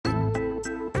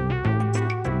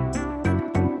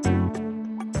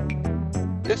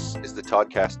This is the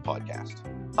Toddcast podcast.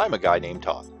 I'm a guy named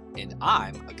Todd. And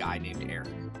I'm a guy named Eric.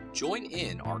 Join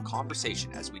in our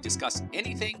conversation as we discuss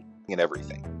anything And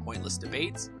everything. pointless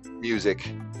debates, Music,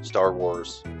 Star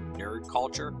Wars, nerd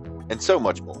culture, and so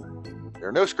much more. There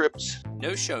are no scripts.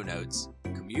 no show notes.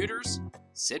 Commuters,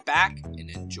 sit back and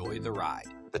enjoy the ride.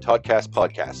 The Toddcast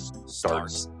podcast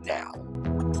Starts now.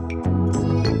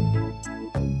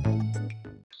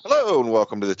 Hello and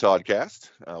welcome to the Toddcast.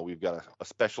 We've got a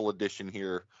special edition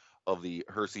here of the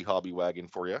Hersey Hobby Wagon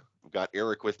for you. We've got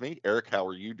Eric with me. Eric, how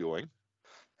are you doing?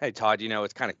 Hey Todd,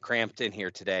 it's kind of cramped in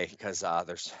here today because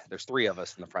there's three of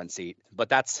us in the front seat, but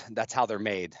that's how they're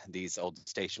made. These old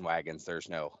station wagons. There's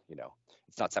no,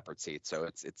 it's not separate seats, so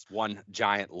it's one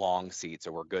giant long seat,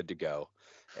 so we're good to go.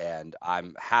 And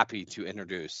I'm happy to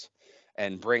introduce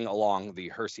and bring along the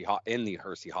Hersey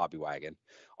Hobby Wagon,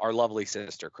 our lovely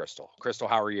sister Crystal. Crystal,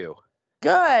 how are you?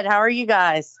 Good. How are you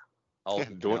guys? Oh, Yeah,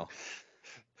 doing-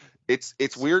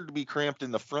 It's weird to be cramped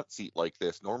in the front seat like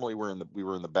this. Normally we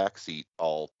were in the back seat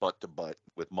all butt to butt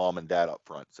with mom and dad up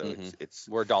front. So it's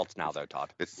we're adults now though,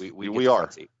 Todd. we get the are.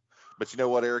 front seat. But you know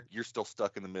what, Eric? You're still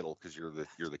stuck in the middle because you're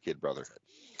the kid brother.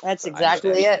 That's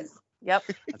exactly it. Yep.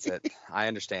 That's it. I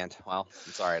understand. Well,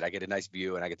 it's all right. I get a nice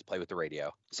view and I get to play with the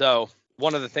radio. So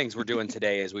one of the things we're doing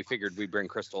today is we figured we'd bring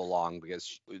Crystal along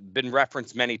because we've been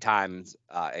referenced many times,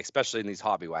 especially in these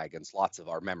hobby wagons. Lots of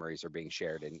our memories are being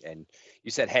shared. And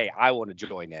you said, hey, I want to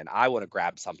join in. I want to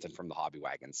grab something from the hobby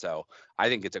wagon. So I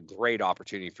think it's a great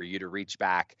opportunity for you to reach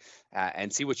back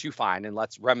and see what you find. And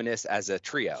let's reminisce as a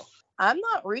trio. I'm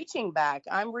not reaching back.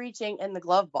 I'm reaching in the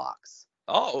glove box.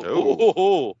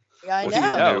 Oh. Yeah, I What do you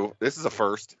know. know? This is a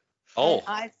first. And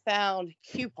I found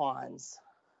coupons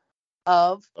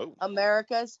of Oh.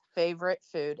 America's favorite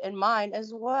food and mine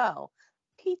as well.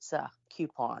 Pizza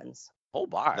coupons. Oh,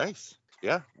 my. Nice.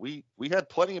 Yeah, we had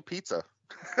plenty of pizza.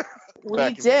 We Back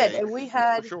in the did. day, And we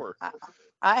had, for sure.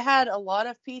 I had a lot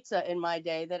of pizza in my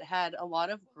day that had a lot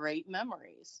of great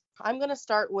memories. I'm going to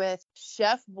start with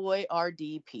Chef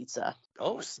Boyardee pizza.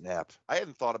 Oh snap! I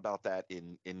hadn't thought about that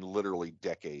in literally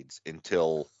decades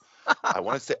until I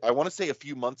want to say a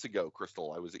few months ago,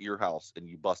 Crystal. I was at your house and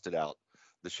you busted out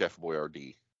the Chef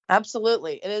Boyardee.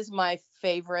 Absolutely. It is my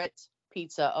favorite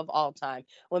pizza of all time.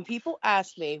 When people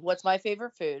ask me what's my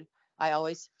favorite food, I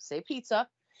always say pizza.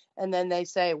 And then they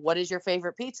say, what is your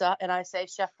favorite pizza? And I say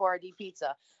Chef Boyardee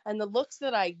pizza. And the looks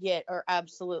that I get are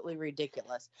absolutely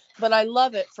ridiculous. But I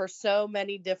love it for so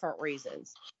many different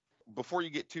reasons. Before you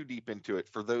get too deep into it,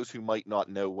 for those who might not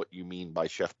know what you mean by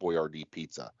Chef Boyardee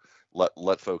pizza,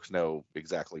 let folks know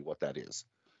exactly what that is.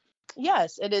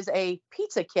 Yes, it is a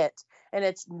pizza kit. And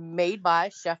it's made by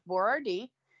Chef Boyardee.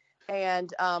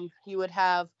 And you would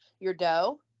have your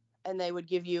dough. And they would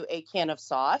give you a can of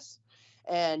sauce.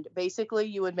 And basically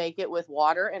you would make it with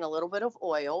water and a little bit of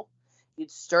oil. You'd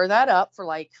stir that up for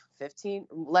like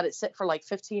let it sit for like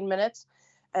 15 minutes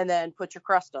and then put your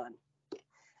crust on.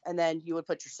 And then you would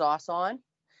put your sauce on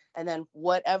and then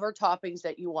whatever toppings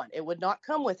that you want. It would not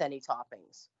come with any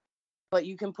toppings, but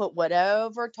you can put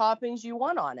whatever toppings you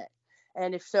want on it.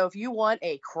 And if you want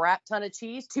a crap ton of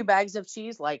cheese, 2 bags of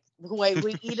cheese, like the way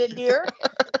we eat it here,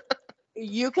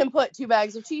 you can put 2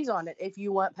 bags of cheese on it. If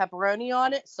you want pepperoni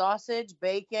on it, sausage,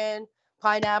 bacon,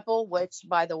 pineapple, which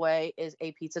by the way is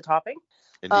a pizza topping.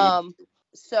 Indeed.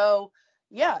 So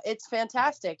yeah, it's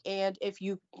fantastic. And if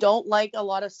you don't like a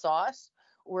lot of sauce,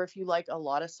 or if you like a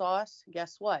lot of sauce,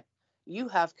 guess what? You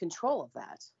have control of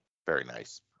that. Very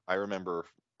nice. I remember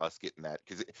us getting that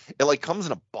because it like comes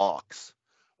in a box.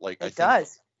 Like It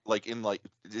does. Like in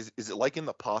is it like in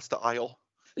the pasta aisle?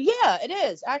 Yeah, it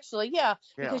is actually. Yeah,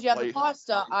 because you have the like-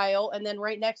 pasta aisle, and then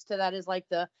right next to that is like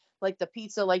the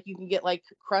pizza. Like you can get like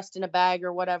crust in a bag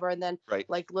or whatever, and then Right.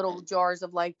 like little jars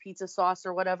of like pizza sauce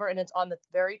or whatever, and it's on the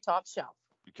very top shelf.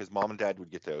 Because mom and dad would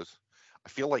get those. I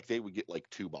feel like they would get like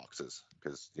 2 boxes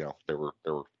because there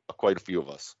were quite a few of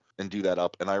us and do that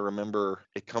up. And I remember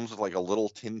it comes with like a little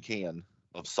tin can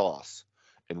of sauce,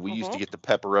 and we used to get the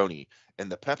pepperoni,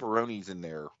 and the pepperonis in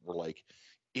there were like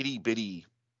itty bitty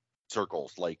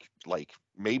circles, like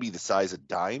maybe the size of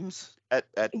dimes at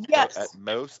Yes.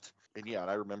 most. And yeah, and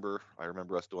I remember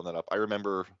us doing that up. I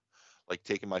remember like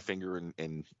taking my finger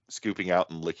and scooping out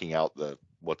and licking out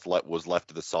was left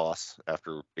of the sauce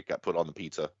after it got put on the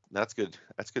pizza. That's good.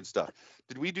 That's good stuff.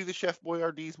 Did we do the Chef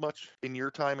Boyardees much in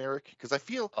your time, Eric? Because I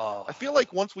feel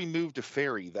like once we moved to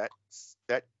Ferry,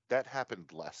 that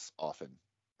happened less often,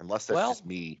 unless that's just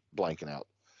me blanking out.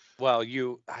 Well,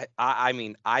 I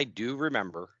mean, I do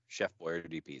remember Chef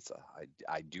Boyardee pizza.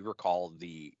 I do recall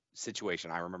the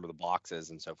situation. I remember the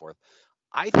boxes and so forth.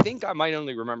 I think I might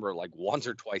only remember like once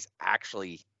or twice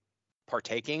actually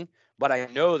partaking, but I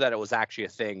know that it was actually a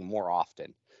thing more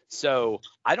often. So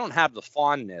I don't have the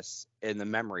fondness in the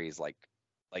memories like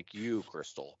you,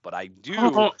 Crystal, but I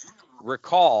do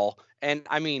recall, and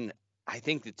I mean, I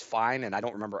think it's fine, and I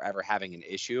don't remember ever having an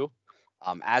issue.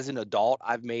 As an adult,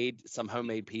 I've made some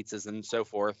homemade pizzas and so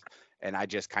forth, and I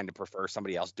just kind of prefer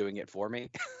somebody else doing it for me.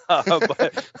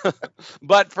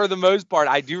 But for the most part,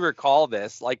 I do recall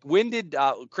this. Like, when did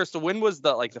Crystal? When was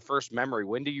the first memory?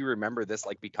 When do you remember this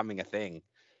like becoming a thing?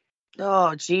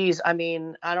 Oh, geez. I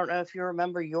mean, I don't know if you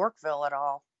remember Yorkville at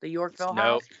all, the Yorkville No.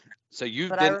 house. So you've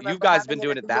But I been, you remember guys having been it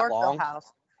doing at it the that Yorkville long? house.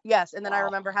 Yes, and then I Wow.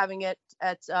 remember having it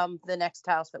at the next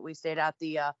house that we stayed at,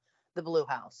 the Blue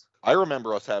House. I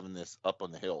remember us having this up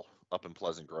on the hill, up in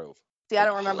Pleasant Grove. See, I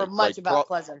don't remember much about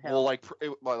Pleasant Hill.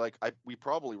 Well, we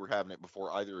probably were having it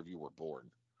before either of you were born.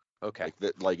 Okay. Like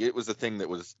that, like it was a thing that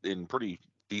was in pretty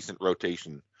decent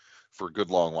rotation for a good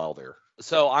long while there.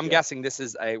 So I'm Yeah. guessing this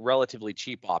is a relatively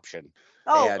cheap option.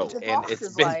 Oh, and- the and box it's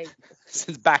is been- like,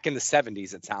 Since back in the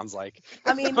 70s, it sounds like.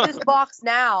 I mean, this box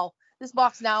now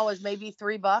is maybe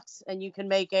 $3, and you can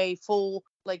make a full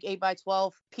like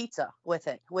 8x12 pizza with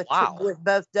it, with Wow. with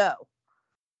both dough.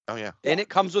 Oh yeah. And it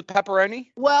comes with pepperoni?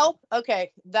 Well,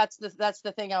 okay, that's the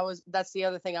other thing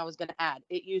I was going to add.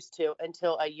 It used to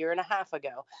until a year and a half ago,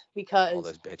 All because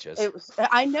those bitches.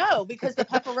 I know, because the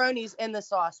pepperonis in the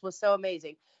sauce was so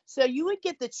amazing. So you would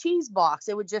get the cheese box.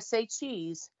 It would just say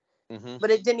cheese, Mhm.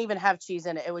 but it didn't even have cheese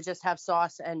in it. It would just have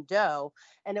sauce and dough,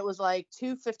 and it was like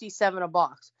 $2.57 a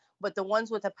box. But the ones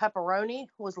with the pepperoni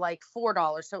was like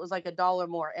 $4, so it was like $1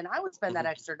 more, and I would spend that Mhm.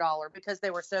 extra dollar because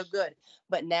they were so good.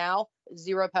 But now,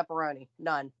 zero pepperoni,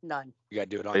 none. You got to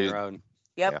do it on Hey, your own.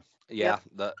 Yep. Yeah, Yep.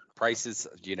 the prices,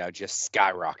 just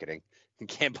skyrocketing. You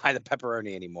can't buy the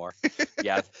pepperoni anymore.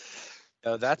 Yeah.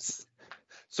 No, that's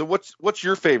So what's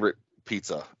your favorite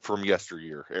pizza from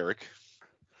yesteryear, Eric?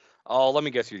 Oh, let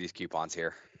me go through these coupons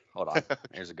here. Hold on.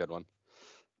 Here's a good one.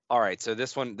 All right, so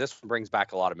this one brings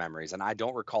back a lot of memories, and I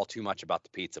don't recall too much about the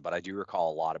pizza, but I do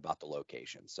recall a lot about the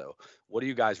location. So, what do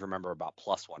you guys remember about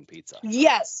Plus One Pizza?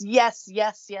 Yes, and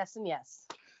yes.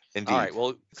 Indeed. All right,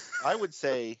 well, I would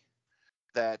say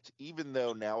that even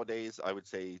though nowadays I would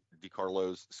say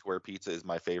DiCarlo's Square Pizza is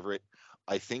my favorite,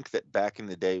 I think that back in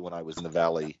the day when I was in the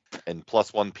Valley and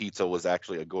Plus One Pizza was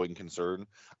actually a going concern,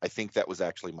 I think that was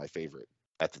actually my favorite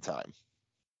at the time.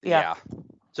 Yeah.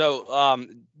 So,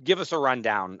 give us a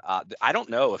rundown. I don't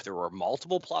know if there were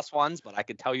multiple Plus Ones, but I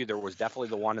could tell you there was definitely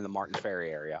the one in the Martins Ferry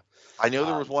area. I know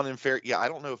there was one in Fair. Yeah, I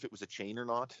don't know if it was a chain or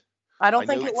not. I don't I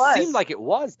think know it it was. Seemed like it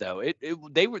was though.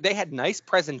 They had nice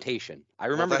presentation. I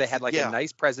remember they that's- had like yeah. a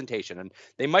nice presentation, and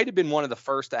they might have been one of the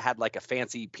first that had like a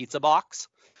fancy pizza box.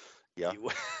 Yeah. You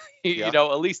Yeah.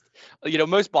 know, at least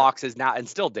most boxes now, and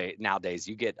still nowadays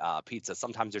you get pizza.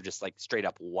 Sometimes they're just like straight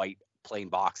up white plain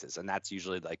boxes, and that's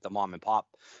usually like the mom and pop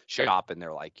shop, and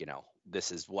they're like,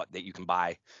 this is what that you can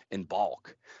buy in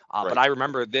bulk. But Right. I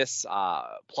remember this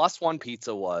Plus One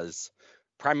Pizza was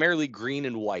primarily green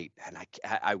and white, and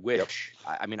I wish.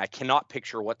 I mean, I cannot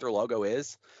picture what their logo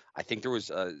is. I think there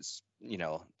was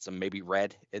some maybe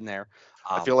red in there.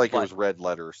 I feel like it but- was red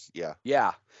letters. Yeah.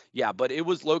 yeah, but it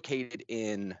was located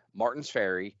in Martins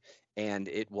Ferry, and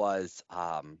it was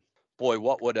boy,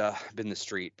 what would have been the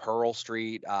street? Pearl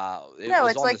Street. No,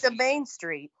 was it's on like the Main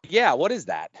Street. Yeah, what is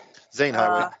that? Zane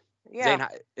Highway. Yeah. Zane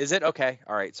is it? Okay.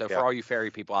 All right. So Yeah. for all you ferry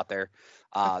people out there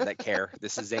that care,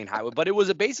 this is Zane Highway. But it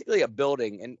was basically a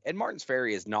building, and Martins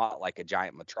Ferry is not like a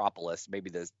giant metropolis.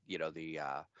 Maybe the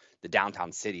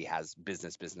downtown city has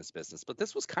business, but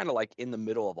this was kind of like in the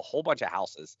middle of a whole bunch of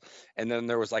houses, and then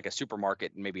there was like a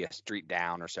supermarket and maybe a street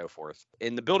down or so forth.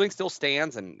 And the building still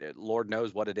stands, and Lord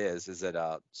knows what it is. Is it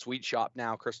a sweet shop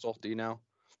now, Crystal? Do you know?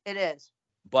 It is.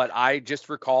 But I just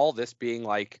recall this being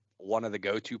like one of the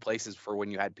go-to places for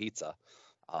when you had pizza.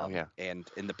 Yeah. And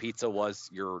the pizza was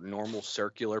your normal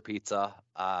circular pizza.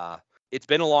 It's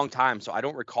been a long time, so I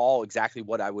don't recall exactly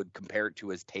what I would compare it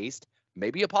to as taste.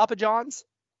 Maybe a Papa John's,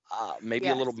 maybe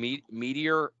a little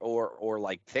meatier or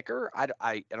like thicker.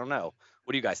 I don't know.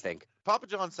 What do you guys think? Papa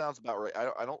John's sounds about right.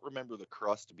 I don't remember the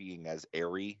crust being as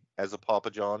airy as a Papa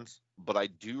John's, but I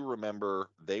do remember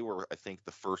they were, I think,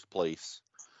 the first place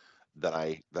that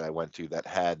I went to that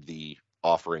had the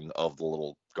offering of the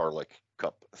little garlic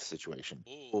cup situation.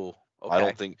 Ooh, okay.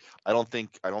 I don't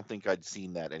think I'd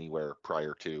seen that anywhere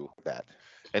prior to that.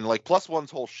 And like Plus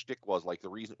One's whole shtick was like the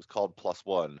reason it was called Plus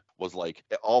One was like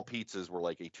all pizzas were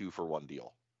like a 2-for-1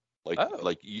 deal.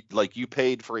 Like you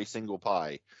paid for a single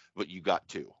pie, but you got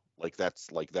two.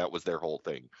 That was their whole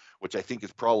thing, which I think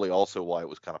is probably also why it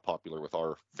was kind of popular with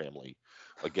our family.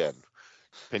 Again,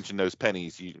 pinching those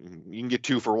pennies, you can get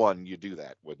 2 for 1. You do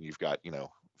that when you've got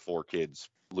 4 kids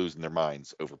losing their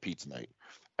minds over pizza night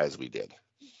as we did.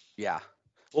 Yeah.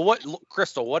 Well,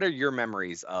 Crystal, what are your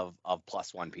memories of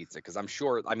Plus One Pizza? Because I'm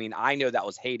sure, I mean, I know that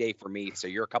was heyday for me. So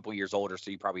you're a couple years older,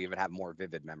 so you probably even have more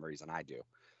vivid memories than I do.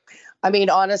 I mean,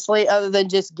 honestly, other than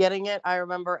just getting it, I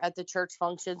remember at the church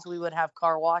functions, we would have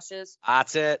car washes.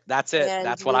 That's it. And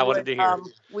That's what I wanted to hear.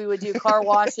 We would do car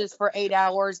washes for 8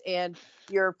 hours, and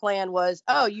your plan was,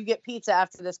 oh, you get pizza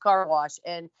after this car wash.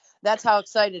 And that's how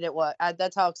excited it was.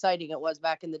 That's how exciting it was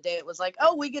back in the day. It was like,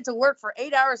 oh, we get to work for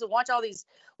 8 hours and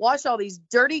wash all these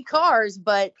dirty cars,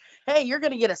 but hey, you're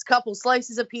going to get a couple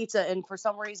slices of pizza. And for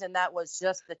some reason, that was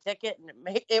just the ticket,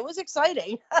 and it was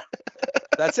exciting.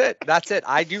 That's it.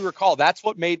 I do recall. That's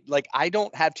what made, like, I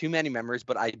don't have too many memories,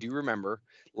 but I do remember,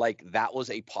 like, that was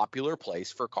a popular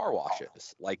place for car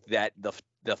washes, like that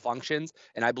the functions.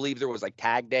 And I believe there was like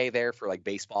tag day there for like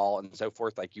baseball and so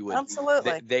forth. Like you would,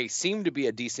 Absolutely. they seem to be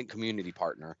a decent community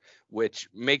partner, which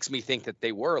makes me think that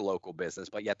they were a local business,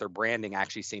 but yet their branding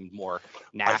actually seemed more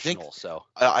national.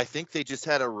 I think they just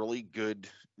had a really good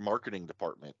marketing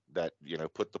department that, you know,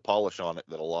 put the polish on it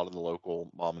that a lot of the local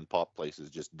mom and pop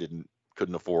places just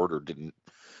couldn't afford or didn't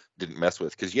mess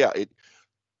with. Because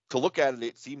to look at it,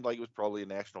 it seemed like it was probably a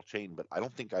national chain, but I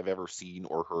don't think I've ever seen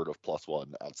or heard of Plus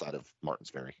One outside of Martins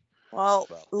Ferry. Well,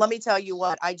 let me tell you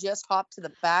what, I just hopped to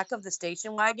the back of the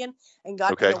station wagon and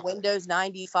got to the Windows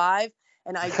 95,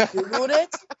 and I Googled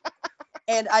it,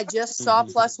 and I just saw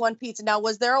Plus One Pizza. Now,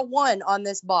 was there a 1 on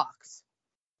this box?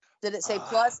 Did it say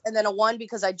plus and then a 1?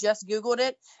 Because I just Googled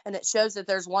it, and it shows that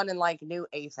there's 1 in like New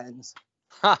Athens.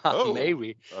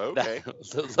 Maybe. Okay.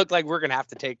 Look like we're gonna have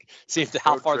to see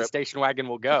how far the station wagon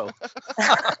will go.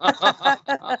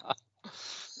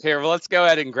 Here, well, let's go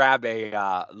ahead and grab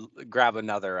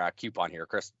another coupon here,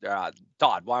 Chris.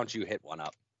 Todd, why don't you hit one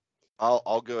up?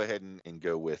 I'll go ahead and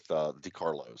go with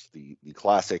DiCarlo's, the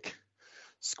classic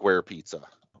square pizza,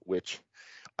 which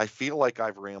I feel like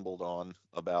I've rambled on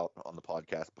about on the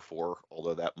podcast before,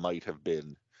 although that might have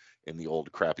been in the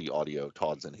old crappy audio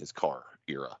Todd's in his car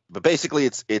era. But basically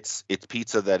it's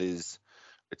pizza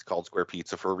it's called square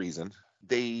pizza for a reason.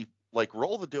 They like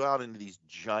roll the dough out into these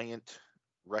giant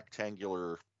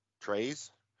rectangular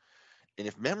trays. And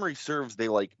if memory serves, they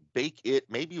like bake it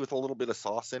maybe with a little bit of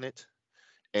sauce in it.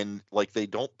 And like they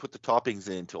don't put the toppings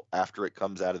in until after it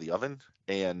comes out of the oven.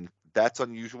 And that's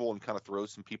unusual and kind of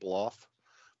throws some people off.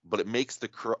 But it makes the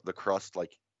crust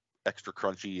like extra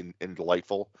crunchy and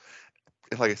delightful.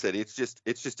 Like I said, it's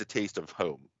just a taste of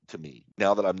home to me.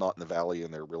 Now that I'm not in the valley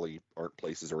and there really aren't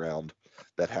places around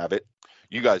that have it.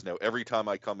 You guys know every time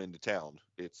I come into town,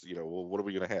 it's, you know, well, what are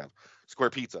we going to have?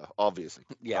 Square pizza, obviously.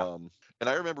 Yeah. And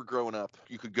I remember growing up,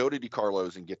 you could go to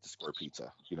DiCarlo's and get the square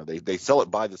pizza. You know, they sell it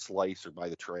by the slice or by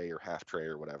the tray or half tray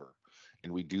or whatever.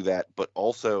 And we do that. But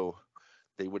also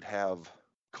they would have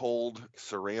cold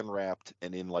saran wrapped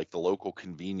and in like the local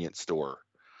convenience store,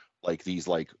 like these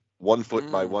like 1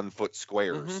 foot by 1 foot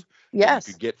squares. Yes.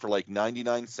 You could get for like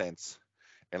 99 cents.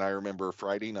 And I remember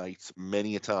Friday nights,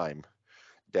 many a time,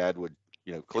 Dad would,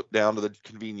 you know, clip down to the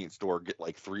convenience store, get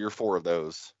like 3 or 4 of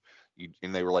those.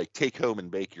 And they were like take home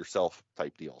and bake yourself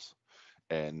type deals.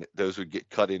 And those would get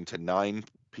cut into 9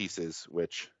 pieces,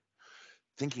 which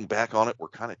thinking back on it were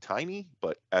kind of tiny,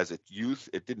 but as a youth,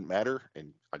 it didn't matter.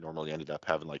 And I normally ended up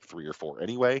having like 3 or 4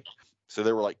 anyway. So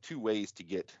there were like 2 ways to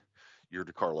get your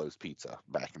DiCarlo's pizza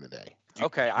back in the day.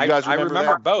 Okay, I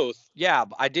remember both. Yeah,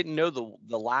 but I didn't know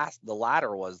the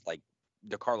latter was like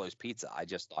DiCarlo's pizza. I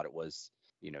just thought it was,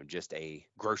 you know, just a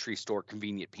grocery store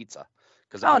convenient pizza.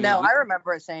 I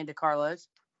remember it saying DiCarlo's.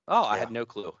 Oh, I had no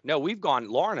clue. No,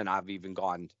 Lauren and I've even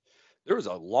gone. There was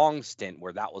a long stint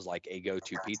where that was like a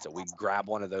go-to pizza. We'd grab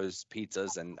one of those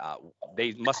pizzas, and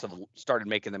they must have started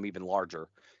making them even larger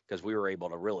because we were able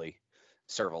to really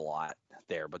serve a lot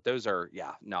there. But those are,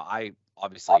 I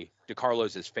obviously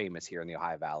DiCarlo's is famous here in the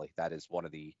Ohio Valley. That is one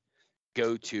of the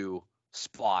go-to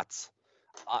spots,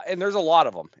 and there's a lot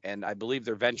of them. And I believe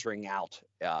they're venturing out.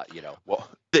 Well,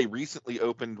 they recently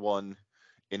opened one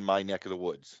in my neck of the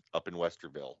woods up in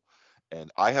Westerville.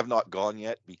 And I have not gone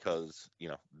yet because, you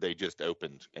know, they just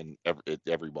opened and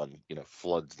everyone, you know,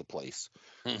 floods the place.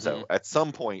 Mm-hmm. So at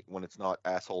some point when it's not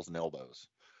assholes and elbows,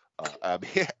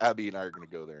 Abby and I are going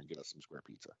to go there and get us some square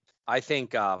pizza. I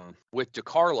think with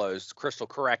DiCarlo's, Crystal,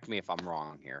 correct me if I'm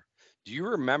wrong here. Do you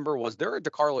remember, was there a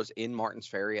DiCarlo's in Martins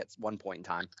Ferry at one point in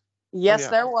time? Yes,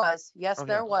 there was.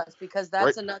 There was, because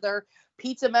that's another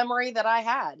pizza memory that I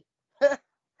had.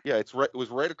 Yeah, it was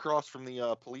right across from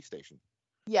the police station.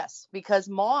 Yes, because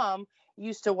Mom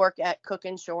used to work at Cook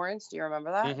Insurance. Do you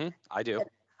remember that? Mm-hmm, I do. And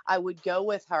I would go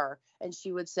with her, and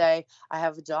she would say, I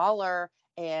have $1,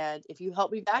 And if you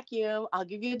help me vacuum, I'll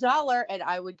give you $1. And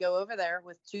I would go over there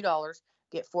with $2,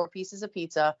 get 4 pieces of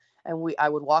pizza, and I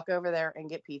would walk over there and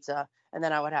get pizza, and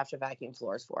then I would have to vacuum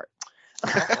floors for it.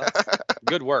 Well, that's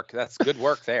good work. That's good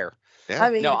work there. Yeah.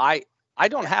 I mean, No, I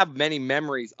don't have many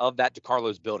memories of that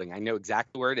DeCarlo's building. I know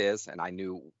exactly where it is, and I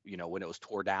knew, when it was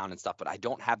tore down and stuff, but I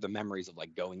don't have the memories of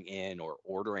like going in or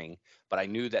ordering, but I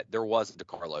knew that there was a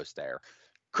DeCarlo's there.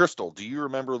 Crystal, do you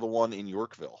remember the one in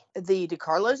Yorkville? the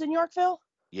DeCarlo's in Yorkville?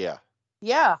 Yeah.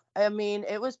 Yeah, I mean,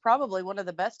 it was probably one of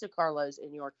the best DeCarlo's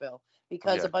in Yorkville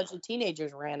because Yeah. a bunch of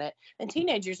teenagers ran it, and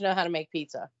teenagers know how to make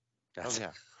pizza. Oh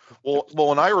yeah.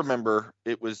 Well, and I remember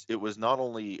it was not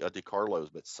only a DeCarlo's,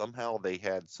 but somehow they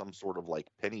had some sort of like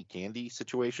penny candy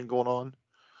situation going on.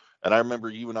 And I remember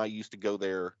you and I used to go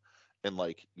there and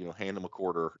like, hand them a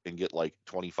quarter and get like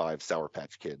 25 Sour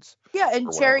Patch Kids. Yeah, and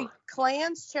Or cherry whatever.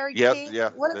 clans, cherry Yep, cake. yeah.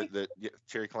 What Yeah,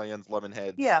 cherry clans, lemon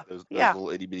heads, Yeah, those yeah. little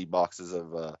itty bitty boxes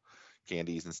of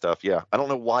candies and stuff. Yeah. I don't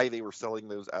know why they were selling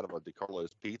those out of a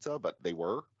DeCarlo's pizza, but they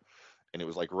were. And it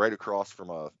was like right across from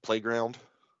a playground.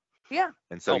 Yeah.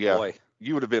 And so Oh yeah, boy.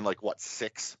 you would have been like what,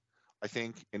 6, I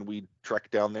think, and we'd trek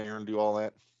down there and do all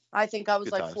that. I think I was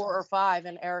Good like times. 4 or 5,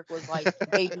 and Eric was like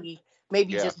maybe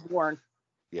Yeah. just born.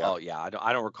 Yeah. Oh yeah, I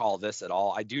don't recall this at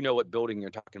all. I do know what building you're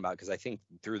talking about because I think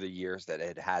through the years that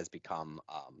it has become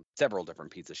several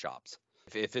different pizza shops.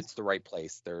 If it's the right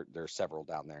place, there's several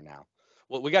down there now.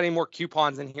 Well, we got any more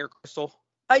coupons in here, Crystal?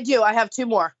 I do. I have 2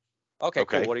 more. Okay,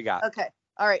 Okay. cool. What do you got? Okay.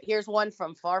 All right. Here's one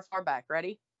from far, far back.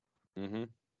 Ready? Mm-hmm.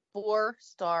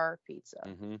 4-star pizza.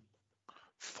 Mm-hmm.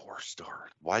 4-star.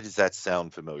 Why does that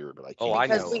sound familiar? But I can't. Oh, I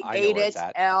Because know. we I know ate where it it's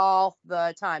at. all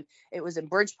the time. It was in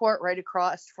Bridgeport, right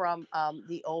across from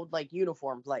the old like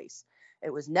uniform place.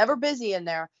 It was never busy in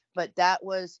there, but that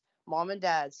was Mom and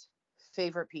Dad's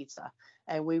favorite pizza,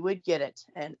 and we would get it,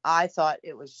 and I thought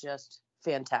it was just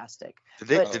fantastic.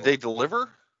 Did but- they deliver?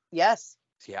 Yes.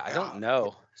 Yeah, I Yeah. don't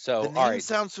know. So The all name right,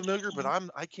 sounds familiar, but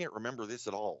I can't remember this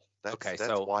at all. Okay, That's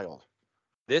so- wild.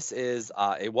 this is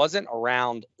it wasn't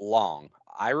around long.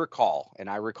 I recall,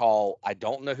 I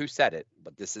don't know who said it,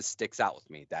 but sticks out with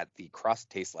me that the crust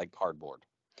tastes like cardboard.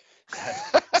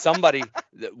 Somebody,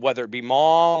 whether it be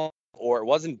mom or it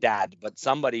wasn't dad, but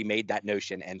somebody made that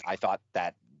notion, and I thought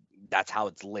that's how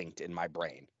it's linked in my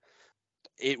brain.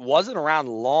 It wasn't around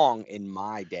long in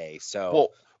my day,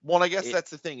 so Well, I guess it-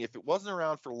 that's the thing. If it wasn't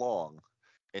around for long,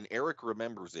 and Eric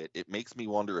remembers it, it makes me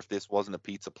wonder if this wasn't a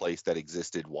pizza place that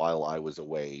existed while I was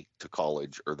away to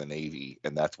college or the Navy,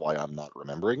 and that's why I'm not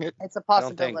remembering it. It's a I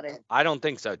don't think possibility. I don't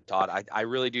think so, Todd. I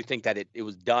really do think that it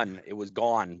was done. It was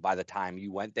gone by the time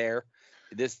you went there.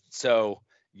 So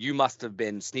you must have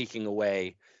been sneaking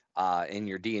away in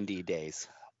your D&D days.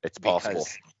 It's possible.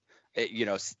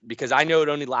 Because I know it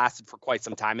only lasted for quite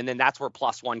some time, and then that's where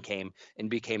Plus One came and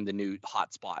became the new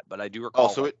hot spot. But I do recall.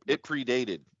 Oh, so it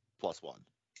predated Plus One.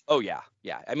 Oh yeah.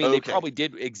 I mean, they Okay. probably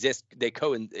did exist. They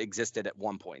coexisted at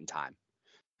one point in time,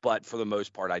 but for the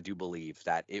most part, I do believe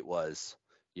that it was,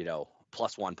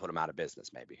 Plus One put them out of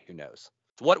business. Maybe, who knows?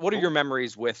 What are your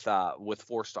memories with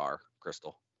 4-star,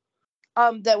 Crystal?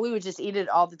 That we would just eat it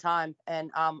all the time,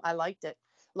 and I liked it.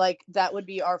 Like that would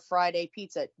be our Friday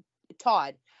pizza.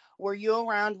 Todd, were you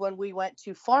around when we went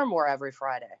to Farmore every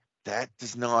Friday? That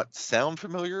does not sound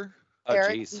familiar. Oh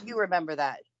Eric, geez. do you remember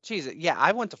that? Jeez, yeah,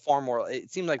 I went to Farmore. It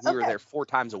seemed like we were Okay. there 4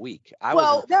 times a week. I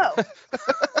Well, no.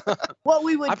 What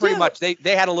we would I pretty do, much they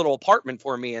had a little apartment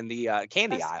for me in the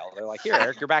candy Yes. aisle. They're like, "Here,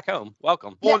 Eric, you're back home.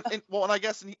 Welcome." Well, and I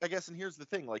guess here's the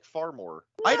thing. Like Farmore,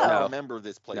 I don't No. remember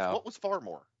this place. No. What was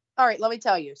Farmore? all right, let me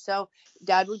tell you. So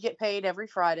Dad would get paid every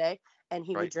Friday, and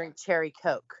he would Right. drink cherry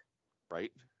Coke.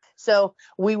 Right. So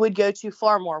we would go to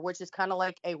Farmore, which is kind of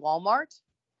like a Walmart.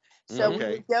 So we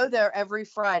Okay. would go there every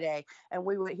Friday, and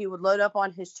he would load up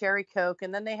on his cherry Coke,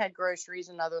 and then they had groceries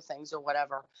and other things or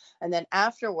whatever. And then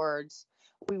afterwards,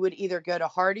 we would either go to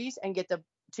Hardee's and get the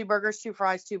 2 burgers, 2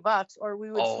 fries, $2, or we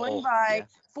would swing Oh, by yeah.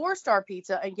 4-star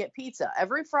Pizza and get pizza.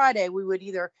 Every Friday, we would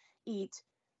either eat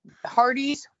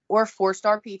Hardee's or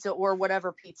 4-star Pizza or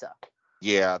whatever pizza.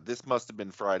 Yeah, this must have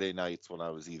been Friday nights when I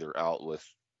was either out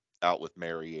with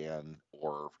Mary Ann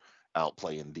or out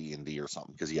playing D&D or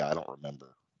something. Because I don't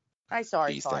remember I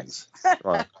sorry, these Todd. things.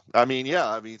 Right. I mean,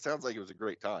 it sounds like it was a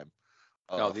great time.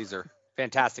 No, these are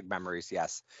fantastic memories.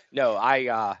 Yes. No,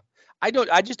 I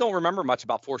just don't remember much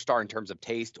about 4-star in terms of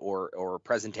taste or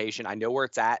presentation. I know where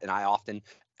it's at, and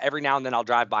every now and then I'll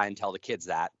drive by and tell the kids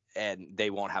that, and they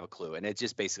won't have a clue. And it's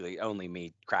just basically only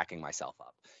me cracking myself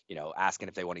up, asking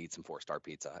if they want to eat some 4-star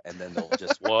pizza, and then they'll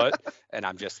just what? And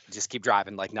I'm just keep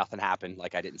driving like nothing happened,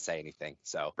 like I didn't say anything.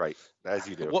 So Right, as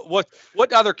you do.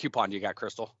 what other coupon do you got,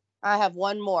 Crystal? I have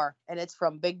one more, and it's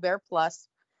from Big Bear Plus,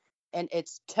 and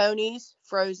it's Tony's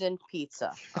Frozen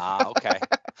Pizza. Okay.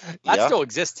 That Yeah. still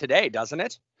exists today, doesn't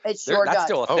it? It sure That's does.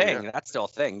 still a Oh, thing. yeah. That's still a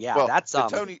thing. Yeah, Well, that's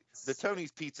the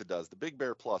Tony's Pizza does. The Big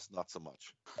Bear Plus, not so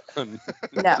much.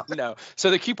 No. no. So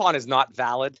the coupon is not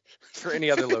valid for any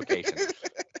other location.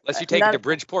 Unless you take it None- to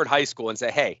Bridgeport High School and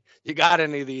say, hey, you got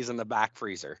any of these in the back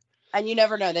freezer? And you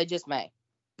never know. They just may.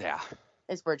 Yeah.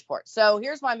 It's Bridgeport. So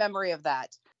here's my memory of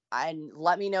that. And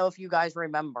let me know if you guys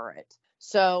remember it.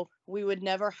 So we would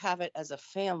never have it as a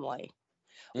family.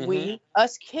 Mhm.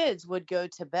 Us kids would go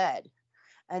to bed,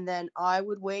 and then I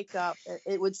would wake up.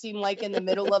 It would seem like in the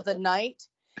middle of the night,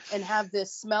 and have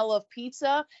this smell of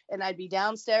pizza, and I'd be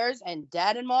downstairs, and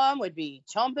Dad and Mom would be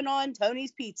chomping on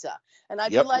Tony's pizza, and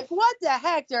I'd Yep. be like, "What the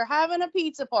heck? They're having a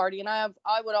pizza party!" And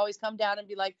I would always come down and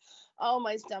be like, "Oh,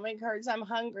 my stomach hurts. I'm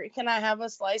hungry. Can I have a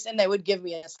slice?" And they would give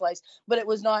me a slice, but it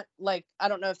was not like, I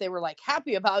don't know if they were like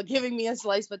happy about giving me a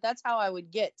slice, but that's how I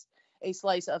would get a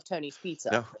slice of Tony's pizza.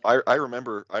 No, I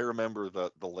remember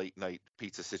the late night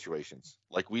pizza situations.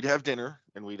 Like, we'd have dinner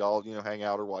and we'd all, hang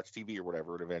out or watch TV or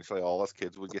whatever, and eventually all us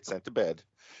kids would get sent to bed.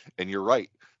 And you're right.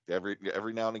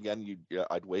 Every now and again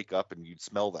I'd wake up and you'd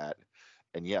smell that.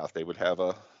 And yeah, they would have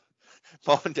a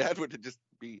mom and dad would just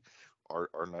be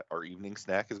our evening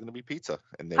snack is going to be pizza,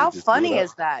 and they How would just do funny it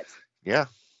is up. that? Yeah.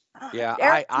 Yeah,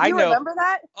 Eric, I do you know. remember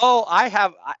that? Oh, I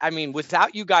have. I mean,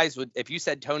 without you guys, if you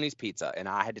said Tony's Pizza and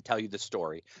I had to tell you the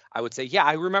story, I would say, yeah,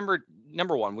 I remember.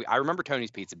 Number one, I remember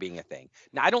Tony's Pizza being a thing.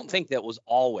 Now, I don't think that was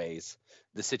always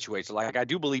the situation. Like, I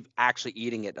do believe actually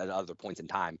eating it at other points in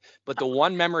time. But the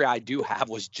one memory I do have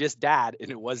was just Dad, and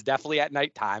it was definitely at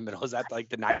nighttime, and it was at like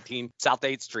the 19 South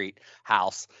 8th Street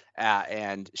house.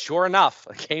 And sure enough,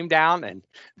 I came down, and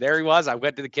there he was. I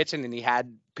went to the kitchen, and he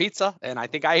had pizza, and I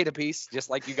think I ate a piece, just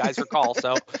like you guys recall.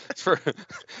 So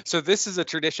this is a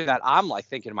tradition that I'm like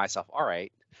thinking to myself, all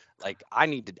right, like I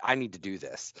need to do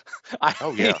this.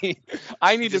 Oh, yeah.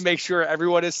 I need to make sure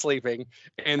everyone is sleeping,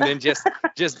 and then just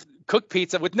cook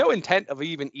pizza with no intent of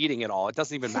even eating it all. It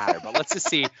doesn't even matter. But let's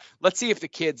see if the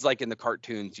kids, like in the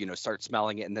cartoons, start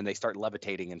smelling it, and then they start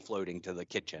levitating and floating to the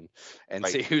kitchen, and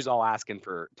Right. see who's all asking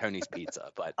for Tony's Pizza.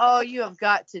 But Oh, you have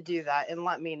got to do that and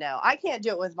let me know. I can't do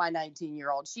it with my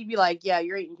 19-year-old. She'd be like, "Yeah,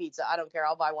 you're eating pizza. I don't care.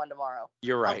 I'll buy one tomorrow."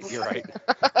 you're right. You're right.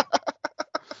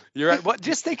 You're right. Well,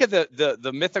 just think of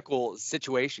the mythical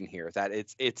situation here that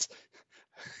it's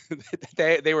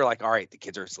they were like, all right, the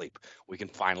kids are asleep. We can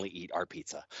finally eat our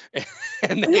pizza.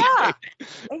 And Yeah,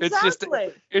 it's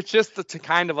exactly. just a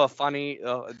kind of a funny,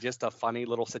 just a funny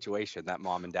little situation that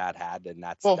Mom and Dad had, and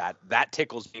Well- that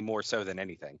tickles me more so than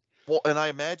anything. Well, and I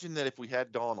imagine that if we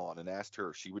had Dawn on and asked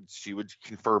her, she would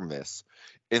confirm this.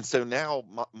 And so now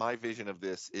my vision of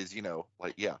this is,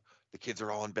 like, yeah, the kids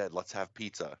are all in bed. Let's have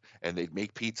pizza. And they'd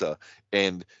make pizza,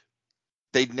 and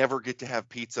they'd never get to have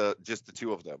pizza, just the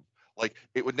two of them. Like,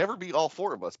 it would never be all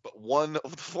four of us, but one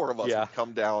of the four of us Yeah. would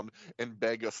come down and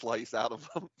beg a slice out of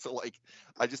them. So, like,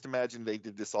 I just imagine they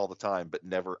did this all the time, but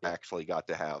never actually got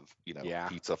to have, Yeah.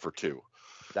 pizza for two.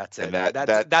 That's And it.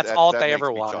 That's all that they makes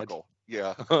ever me wanted. chuckle.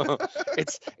 Yeah.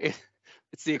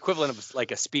 It's the equivalent of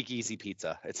like a speakeasy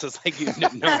pizza. It's just like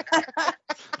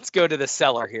let's go to the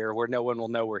cellar here where no one will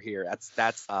know we're here.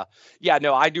 Yeah,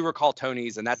 no, I do recall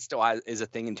Tony's, and that still is a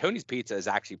thing. And Tony's Pizza is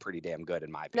actually pretty damn good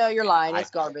in my opinion. No, you're lying. It's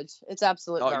garbage. It's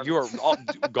absolute garbage. You are wrong.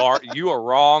 You are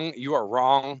wrong. You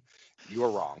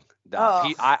are wrong.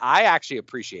 Oh. I actually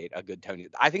appreciate a good Tony.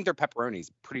 I think their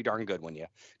pepperoni's pretty darn good when you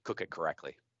cook it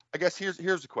correctly. I guess here's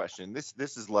a question. This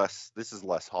is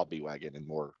less hobby wagon and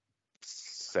more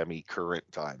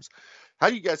semi-current times. How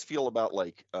do you guys feel about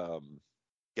like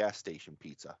gas station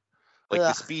pizza? Like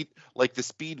Ugh. the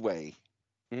Speedway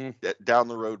Mm. down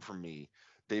the road from me.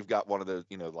 They've got one of those,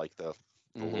 like the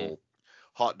Mhm. little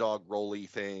hot dog rolly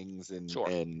things, and Sure.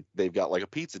 and they've got like a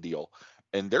pizza deal.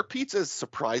 And their pizza is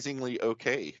surprisingly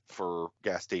okay for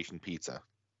gas station pizza.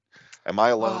 Am I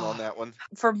alone on that one?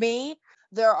 For me,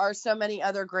 there are so many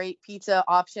other great pizza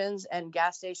options, and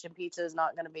gas station pizza is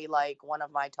not going to be like one of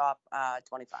my top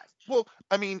 25. Well,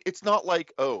 I mean, it's not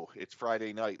like, oh, it's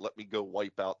Friday night, let me go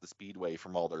wipe out the Speedway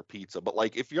from all their pizza. But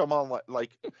like, if I'm on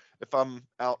like if I'm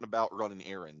out and about running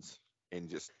errands, and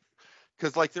just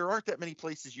because like there aren't that many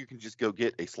places you can just go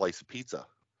get a slice of pizza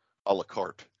a la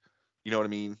carte. You know what I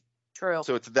mean? True.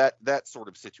 So it's that sort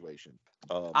of situation.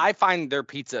 I find their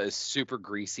pizza is super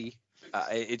greasy.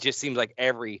 It just seems like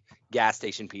every gas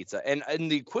station pizza, and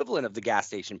the equivalent of the gas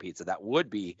station pizza that would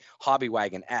be Hobby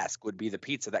Wagon-esque would be the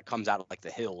pizza that comes out of like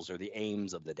the Hills or the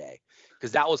Ames of the day,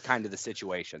 because that was kind of the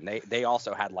situation. They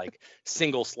also had like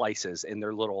single slices in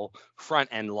their little front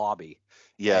end lobby.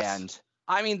 Yes. And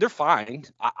I mean, they're fine.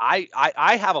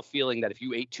 I have a feeling that if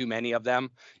you ate too many of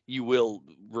them, you will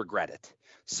regret it.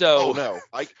 So Oh no,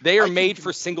 they are I can made con-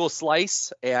 for single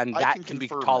slice, and I that can can be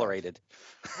confirm that. tolerated.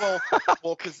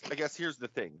 well, because I guess here's the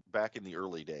thing. Back in the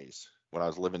early days, when I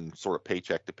was living sort of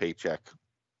paycheck to paycheck,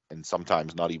 and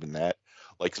sometimes not even that,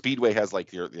 like Speedway has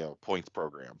like your points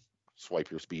program.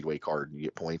 Swipe your Speedway card and you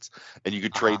get points, and you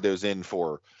could Uh-huh. trade those in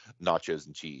for nachos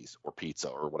and cheese or pizza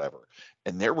or whatever.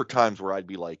 And there were times where I'd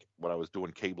be like, when I was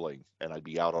doing cabling, and I'd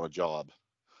be out on a job,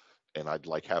 and I'd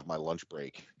like have my lunch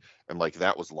break, and like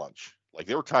that was lunch. Like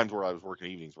there were times where I was working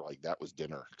evenings where like that was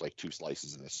dinner, like 2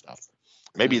 slices of this stuff.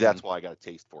 Maybe Mhm. that's why I got a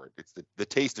taste for it. It's the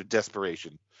taste of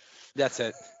desperation. That's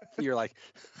it. You're like,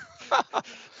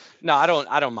 no, I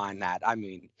don't mind that. I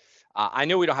mean, I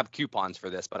know we don't have coupons for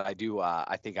this, but I do.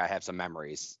 I think I have some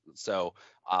memories. So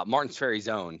Martin's Ferry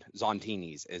Zone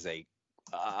Zontini's is a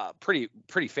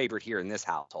pretty favorite here in this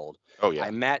household. Oh yeah.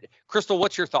 I met Crystal.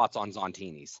 What's your thoughts on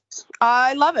Zontini's?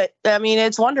 I love it. I mean,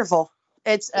 it's wonderful.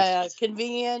 It's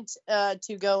convenient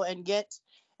to go and get,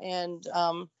 and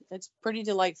it's pretty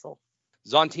delightful.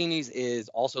 Zontini's is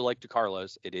also like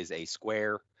DeCarlo's. It is a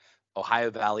square Ohio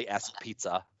Valley-esque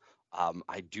pizza.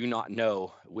 I do not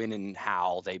know when and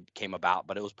how they came about,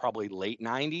 but it was probably late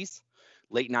 90s.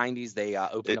 Late 90s, they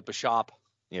opened up a shop.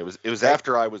 Yeah, it was Right.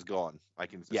 after I was gone.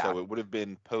 Yeah. So it would have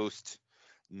been post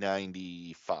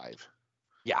 95.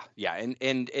 Yeah,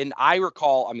 and I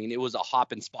recall, I mean, it was a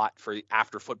hopping spot for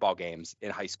after football games in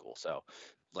high school. So,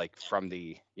 like from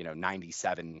the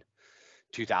 97,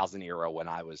 2000 era when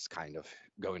I was kind of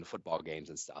going to football games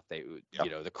and stuff, they would,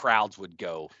 Yep. the crowds would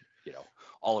go,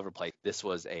 all over the place. This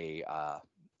was a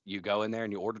you go in there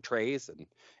and you order trays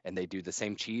and they do the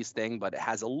same cheese thing, but it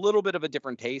has a little bit of a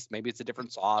different taste. Maybe it's a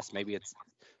different sauce. Maybe it's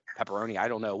pepperoni. I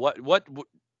don't know. What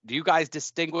do you guys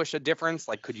distinguish a difference?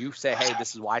 Like, could you say, hey,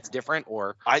 this is why it's different?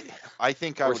 Or I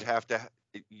think I Or- would have to.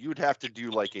 You'd have to do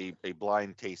like a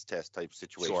blind taste test type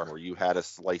situation Sure. where you had a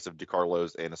slice of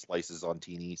DeCarlo's and a slice of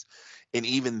Zontini's, and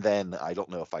even then, I don't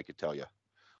know if I could tell you.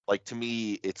 Like to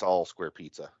me, it's all square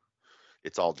pizza.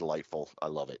 It's all delightful. I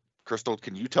love it. Crystal,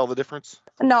 can you tell the difference?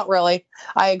 Not really.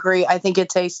 I agree. I think it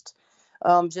tastes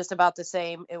just about the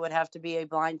same. It would have to be a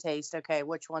blind taste. Okay,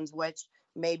 which one's which?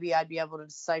 Maybe I'd be able to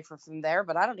decipher from there,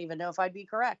 but I don't even know if I'd be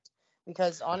correct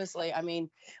because honestly, I mean,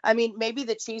 maybe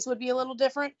the cheese would be a little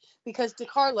different because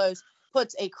DeCarlo's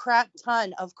puts a crap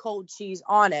ton of cold cheese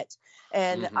on it,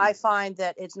 and Mhm. I find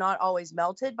that it's not always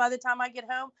melted by the time I get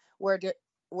home,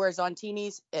 whereas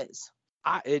Zontini's is.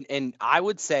 And I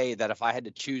would say that if I had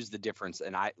to choose the difference,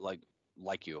 and I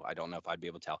like you, I don't know if I'd be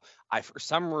able to tell. I for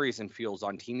some reason feel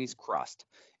Zontini's crust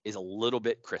is a little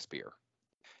bit crispier,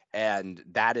 and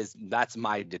that's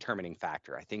my determining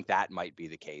factor. I think that might be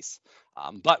the case.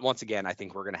 But once again, I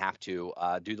think we're gonna have to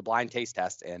do the blind taste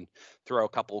test and throw a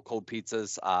couple of cold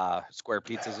pizzas, square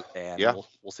pizzas, and Yeah.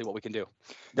 we'll see what we can do.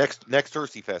 Next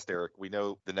Jersey Fest, Eric. We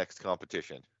know the next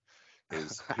competition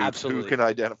is who Absolutely. can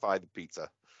identify the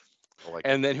pizza. I like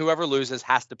And then whoever loses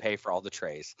has to pay for all the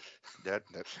trays. that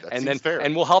And seems then fair.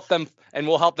 and we'll help them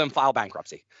file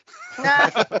bankruptcy.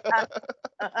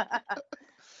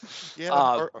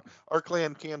 Yeah, our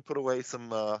clan can put away some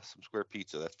square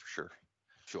pizza, that's for sure.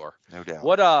 Sure. No doubt.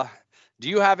 What do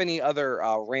you have any other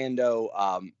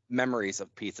rando memories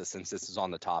of pizza since this is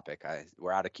on the topic?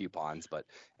 We're out of coupons, but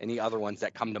any other ones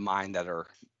that come to mind that are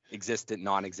existent,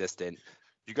 non-existent?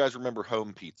 Do you guys remember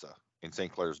Home Pizza in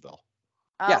St. Clairsville?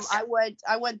 Yes. I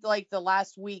went like the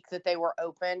last week that they were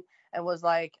open and was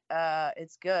like,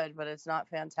 it's good, but it's not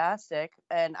fantastic.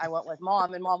 And I went with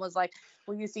Mom, and Mom was like,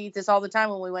 we used to eat this all the time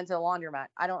when we went to the laundromat.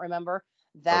 I don't remember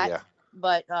that, Oh, yeah.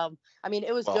 but I mean,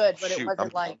 it was Well, good, but shoot,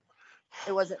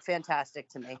 it wasn't fantastic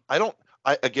to me. I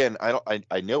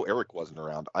know Eric wasn't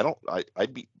around.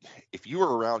 I'd be, if you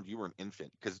were around, you were an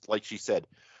infant. Because like she said,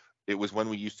 it was when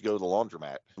we used to go to the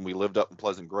laundromat and we lived up in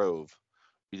Pleasant Grove.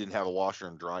 We didn't have a washer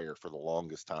and dryer for the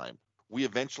longest time. We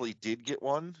eventually did get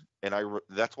one, and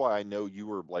that's why I know you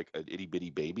were like an itty bitty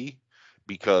baby,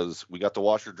 because we got the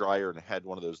washer dryer and it had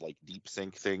one of those like deep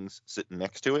sink things sitting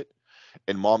next to it,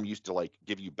 and Mom used to like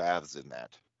give you baths in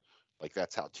that. Like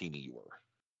that's how teeny you were.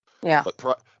 Yeah.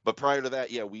 But prior to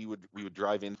that, yeah, we would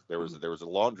drive in. There was a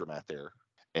laundromat there,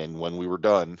 and when we were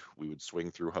done, we would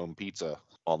swing through Home Pizza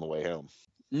on the way home.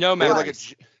 No They had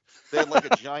memories. like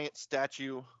a giant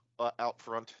statue out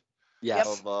front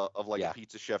Yes. of like Yeah. a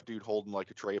pizza chef dude holding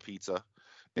like a tray of pizza.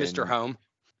 Mr. And Home.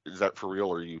 Is that for real,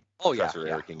 or are you Oh yeah. Professor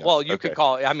Yeah. Ericing us? Well, you Okay. could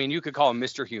call him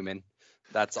Mr. Human.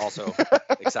 That's also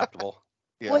acceptable.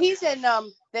 Yeah. Well, he's in.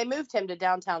 They moved him to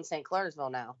downtown St.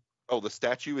 Clairsville now. Oh, the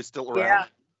statue is still around. Yeah.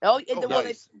 Oh, Oh, well,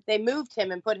 nice. they moved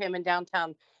him and put him in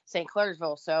downtown St.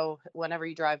 Clairsville, so whenever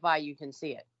you drive by, you can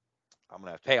see it. I'm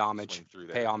gonna have to Pay homage. swing through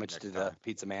there Pay homage next to time. the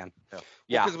pizza man. Yeah,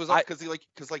 Yeah, because it was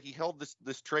because he held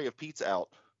this tray of pizza out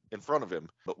in front of him,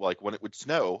 but like when it would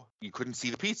snow, you couldn't see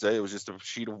the pizza. It was just a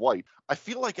sheet of white. I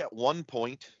feel like at one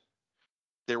point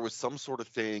there was some sort of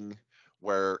thing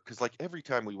where, because like every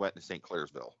time we went to St.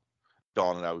 Clairsville,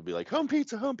 Dawn and I would be like, home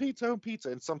pizza, home pizza, home pizza,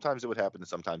 and sometimes it would happen and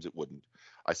sometimes it wouldn't.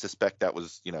 I suspect that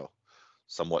was,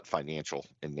 somewhat financial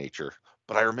in nature.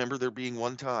 But I remember there being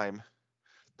one time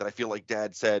that I feel like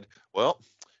Dad said, well,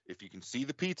 if you can see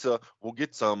the pizza, we'll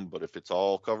get some, but if it's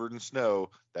all covered in snow,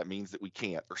 that means that we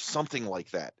can't, or something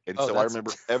like that. And Oh, so I that's-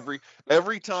 remember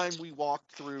every time we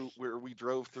walked through, where we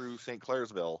drove through St.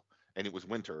 Clairsville and it was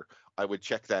winter, I would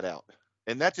check that out.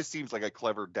 And that just seems like a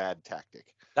clever dad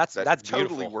tactic. That's That beautiful.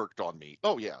 totally worked on me.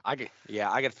 Oh yeah. I got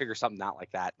to figure something out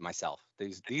like that myself.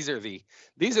 These are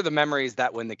the memories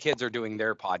that when the kids are doing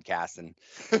their podcast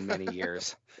in many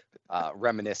years,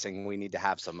 reminiscing, we need to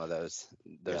have some of those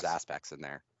Yes. aspects in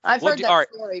there. I've Well, heard that all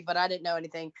right. story, but I didn't know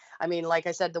anything. I mean, like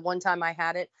I said, the one time I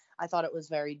had it, I thought it was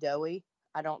very doughy.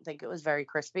 I don't think it was very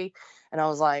crispy. And I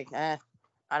was like,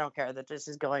 I don't care that this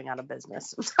is going out of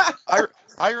business.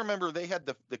 I remember they had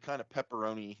the kind of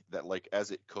pepperoni that, like,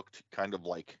 as it cooked, kind of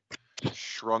like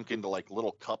shrunk into like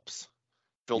little cups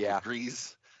filled Yeah. with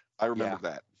grease. I remember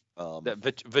that.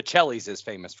 The Vicelli's is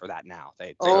famous for that now.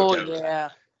 Oh, okay. yeah.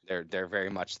 They're very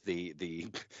much the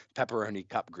pepperoni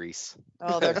cup grease.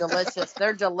 Oh, they're delicious.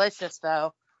 They're delicious,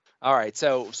 though. All right,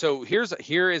 so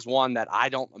here is one that I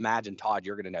don't imagine, Todd,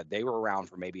 you're gonna know. They were around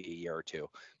for maybe a year or two.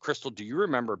 Crystal, do you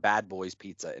remember Bad Boys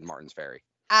Pizza in Martins Ferry?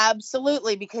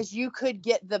 Absolutely, because you could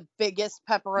get the biggest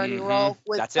pepperoni Mhm, roll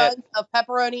with that's tons of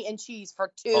pepperoni and cheese for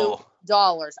 $2.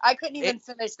 Oh. I couldn't even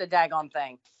finish the daggone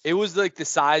thing. It was like the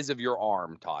size of your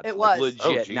arm, Todd. It Like, was.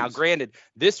 legit. Oh, Now, geez. granted,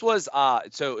 this was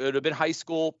so it would have been high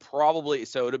school, probably.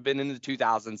 So it would have been in the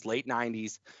 2000s, late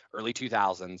 90s, early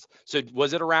 2000s. So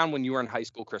was it around when you were in high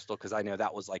school, Crystal? Because I know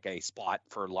that was like a spot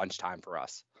for lunchtime for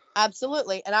us.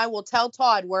 Absolutely, and I will tell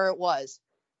Todd where it was.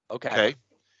 Okay.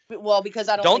 Well, because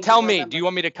I don't. Don't think tell he'll me. remember. Do you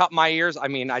want me to cut my ears? I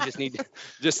mean, I just need to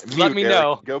just Mute, let me Eric.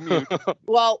 know. Go mute.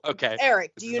 Well, Okay.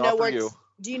 Eric, This do is you not know for where? you.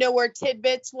 Do you know where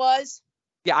Tidbits was?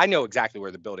 Yeah, I know exactly where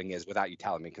the building is without you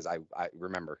telling me because I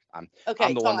remember. Okay,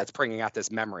 I'm the one Todd. that's bringing out this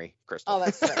memory, Crystal. Oh,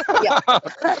 that's true.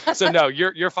 Yeah. So no,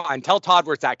 you're fine. Tell Todd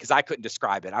where it's at because I couldn't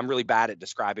describe it. I'm really bad at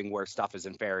describing where stuff is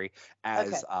in Ferry,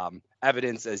 as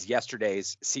evidence as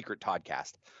yesterday's secret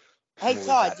Toddcast. Hey, Believe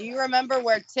Todd, that. do you remember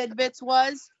where Tidbits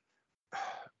was?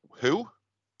 Who?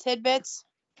 Tidbits,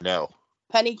 No.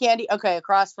 penny candy. Okay,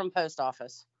 across from post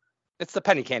office. It's the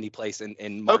penny candy place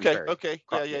in Martins Okay. Ferry. Okay.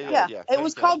 Yeah. Yeah, Yeah. it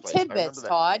was Thank called God, I remember Tidbits. that.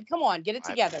 Todd, come on, get it I-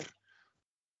 together.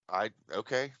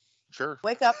 Okay. Sure.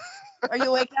 Wake up. Are you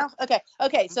awake now?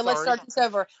 Okay. So let's sorry. start this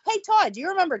over. Hey, Todd, do you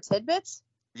remember Tidbits?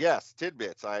 Yes.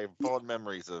 Tidbits. I have fond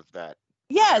memories of that.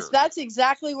 Yes, Sure. that's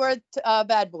exactly where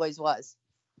Bad Boys was.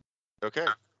 Okay.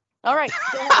 All right.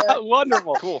 go ahead, Eric.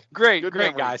 Wonderful. Cool. Great, Good great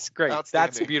memory. guys. Great. That's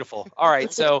Outstanding. beautiful. All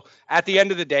right. So at the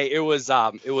end of the day, it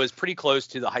was pretty close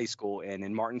to the high school, and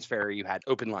in Martins Ferry, you had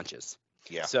open lunches.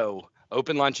 Yeah. So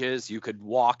open lunches, you could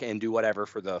walk and do whatever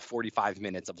for the 45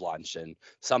 minutes of lunch. And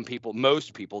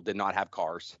most people did not have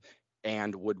cars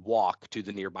and would walk to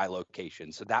the nearby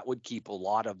location. So that would keep a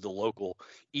lot of the local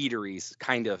eateries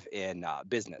kind of in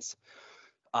business,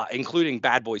 including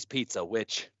Bad Boys Pizza,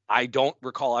 which I don't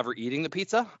recall ever eating the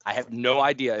pizza. I have no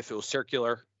idea if it was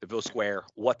circular, if it was square,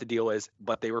 what the deal is,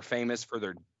 but they were famous for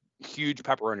their huge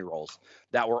pepperoni rolls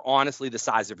that were honestly the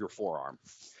size of your forearm.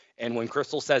 And when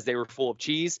Crystal says they were full of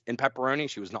cheese and pepperoni,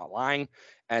 she was not lying.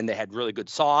 And they had really good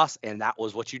sauce. And that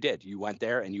was what you did. You went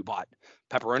there and you bought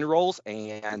pepperoni rolls.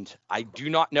 And I do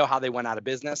not know how they went out of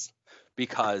business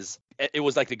because it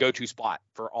was like the go-to spot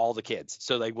for all the kids.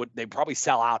 So they'd probably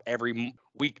sell out every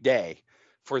weekday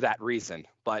for that reason.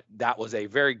 But that was a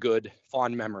very good,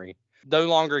 fond memory. No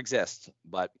longer exists,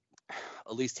 but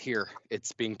at least here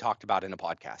it's being talked about in a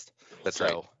podcast. That's So,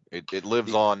 right. It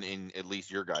lives on in at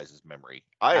least your guys' memory.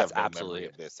 I That's have no absolutely memory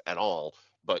it. of this at all,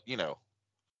 but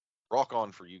rock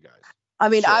on for you guys. I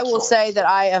mean, Sure, I will sure. say that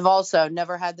I have also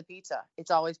never had the pizza.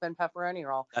 It's always been pepperoni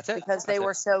roll That's it. because they That's it.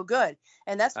 were so good.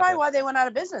 And that's That's probably it. why they went out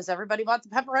of business. Everybody bought the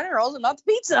pepperoni rolls and not the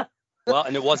pizza. Well,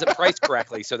 and it wasn't priced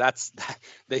correctly, so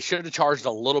they should have charged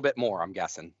a little bit more, I'm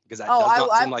guessing, because that Oh, does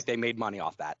not I- seem like they made money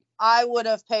off that. I would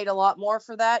have paid a lot more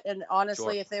for that. And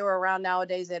honestly, Sure. if they were around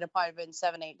nowadays, they'd have probably been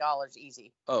 $7-8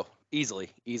 easy. Oh,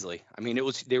 easily. I mean,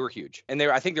 they were huge, and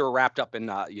I think they were wrapped up in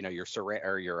your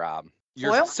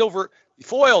your Foil? silver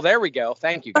foil. There we go.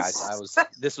 Thank you guys.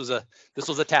 This was a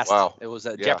test. Wow. It was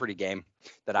a Yeah. Jeopardy game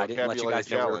that I didn't let you Vocabulary guys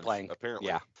know we were challenge, playing. apparently.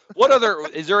 Yeah.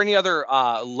 Is there any other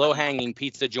low-hanging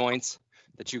pizza joints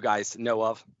that you guys know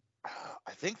of?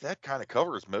 I think that kind of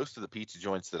covers most of the pizza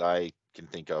joints that I can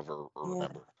think of or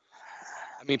remember.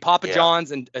 I mean, Papa Yeah.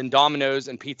 John's and Domino's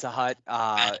and Pizza Hut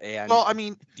and Well, I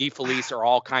mean, D. Felice are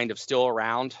all kind of still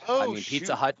around. I Oh, mean,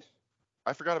 Pizza shoot. Hut.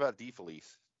 I forgot about D.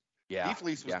 Felice. Yeah. D.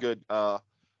 Felice was yeah. good.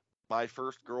 My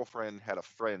first girlfriend had a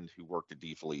friend who worked at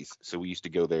D. Felice, so we used to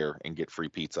go there and get free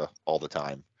pizza all the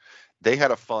time. They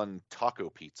had a fun taco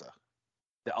pizza.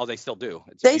 Oh, they still do.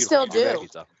 It's They beautiful still taco do.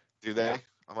 Pizza. Do they? Yeah.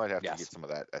 I might have Yes. to get some of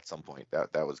that at some point.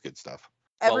 That was good stuff.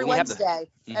 Every Well, we have the-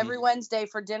 Wednesday, Mhm. every Wednesday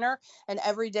for dinner, and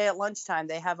every day at lunchtime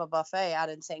they have a buffet out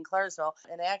in St. Clairsville,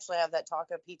 and they actually have that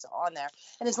taco pizza on there,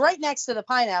 and it's right next to the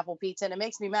pineapple pizza, and it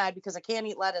makes me mad because I can't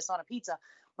eat lettuce on a pizza,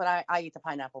 but I eat the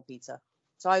pineapple pizza.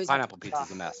 So I always have Pineapple to- pizza's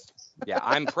a mess. Yeah,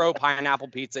 I'm pro pineapple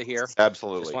pizza here.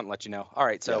 Absolutely. Just want to let you know. All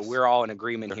right, so Yes. we're all in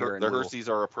agreement here. And The we'll- Hershey's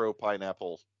are a pro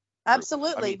pineapple.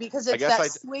 Absolutely, I mean, because I it's guess that I'd-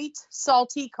 sweet,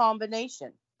 salty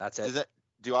combination. That's Is it.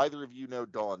 do either of you know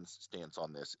Dawn's stance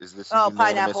on this? Is this Oh, a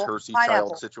unanimous pineapple. Hershey Pineapple.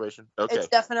 child situation? Okay. It's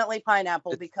definitely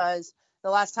pineapple It's- because the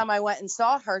last time I went and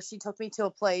saw her, she took me to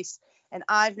a place, and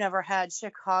I've never had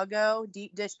Chicago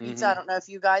deep dish pizza. I don't know if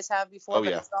you guys have before, Oh,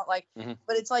 but yeah. it's not like, Mhm.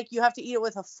 but it's like you have to eat it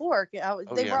with a fork. They yeah.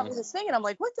 brought me this thing, and I'm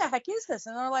like, what the heck is this?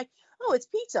 And they're like, oh, it's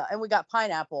pizza, and we got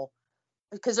pineapple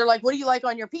because they're like, what do you like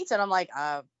on your pizza? And I'm like,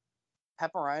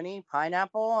 pepperoni,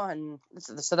 pineapple, and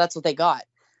so that's what they got.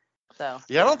 So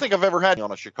Yeah, I don't think I've ever had it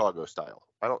on a Chicago style.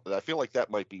 I feel like that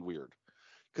might be weird.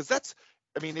 Because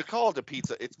they call it a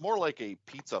pizza. It's more like a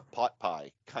pizza pot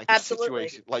pie kind of Absolutely.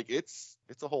 situation. Like it's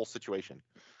a whole situation.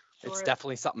 It's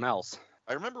definitely something else.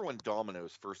 I remember when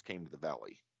Domino's first came to the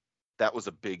Valley. That was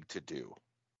a big to do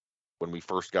when we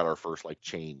first got our first like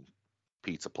chain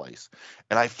pizza place.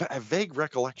 And I have a vague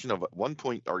recollection of at one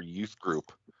point our youth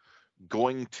group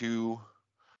going to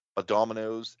a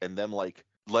Domino's and them like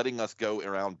letting us go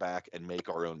around back and make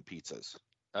our own pizzas.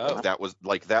 Oh, That was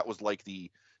like the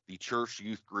church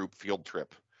youth group field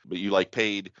trip. But you like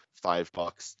paid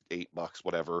 $5, $8,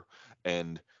 whatever,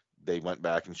 and they went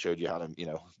back and showed you how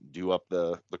to, do up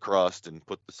the crust and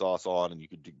put the sauce on, and you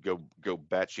could go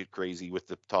batshit crazy with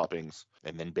the toppings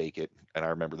and then bake it. And I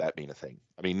remember that being a thing.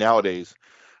 I mean, nowadays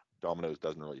Domino's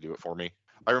doesn't really do it for me.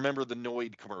 I remember the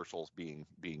Noid commercials being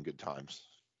good times.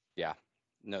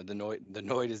 no, the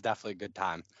Noid is definitely a good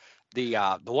time. The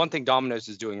one thing Domino's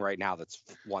is doing right now that's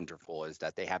wonderful is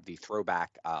that they have the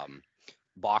throwback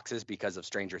boxes because of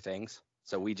Stranger Things.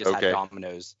 So we just had Okay.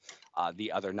 Domino's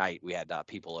the other night. We had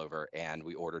people over and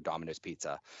we ordered Domino's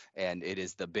pizza, and it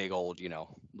is the big old,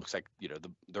 looks like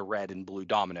the red and blue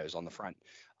Domino's on the front,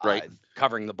 Right.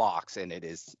 covering the box, and it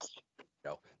is.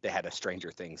 They had a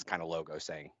Stranger Things kind of logo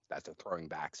saying that they're throwing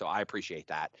back. So I appreciate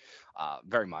that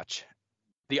very much.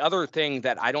 The other thing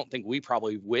that I don't think we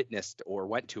probably witnessed or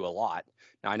went to a lot.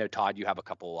 Now I know Todd, you have a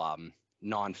couple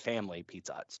non-family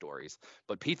Pizza Hut stories,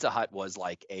 but Pizza Hut was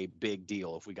like a big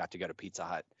deal if we got to go to Pizza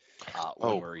Hut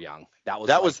when Oh. we were young. That was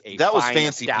That like was- a that was fine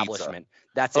fancy pizza. establishment.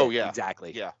 That's Oh, it, yeah.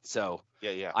 exactly. Yeah. So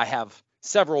Yeah. I have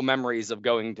several memories of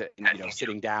going to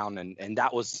sitting down and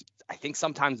that was, I think,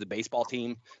 sometimes the baseball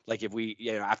team, like if we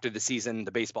after the season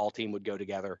the baseball team would go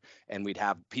together and we'd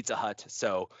have Pizza Hut.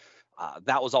 So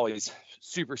that was always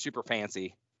super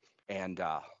fancy. And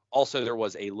also there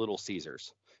was a Little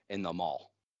Caesars in the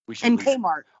mall. and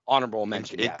Kmart. Honorable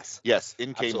mention. Yes. Yes,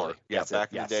 in Kmart. Absolutely. Yeah, That's it,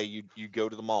 back in yes. the day, you go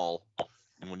to the mall,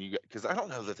 and when you because I don't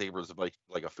know that there was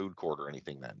like a food court or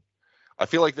anything then. I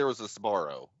feel like there was a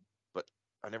Sbarro, but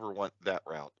I never went that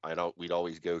route. We'd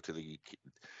always go to the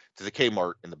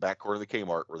Kmart in the back corner of the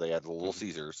Kmart where they had the Little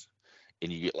Caesars,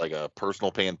 and you get like a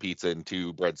personal pan pizza and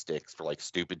 2 breadsticks for like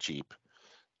stupid cheap,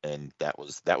 and that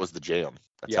was the jam.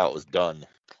 That's Yeah. how it was done.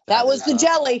 That was the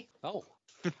jelly. Oh.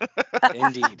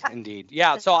 Indeed.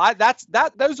 Yeah. So I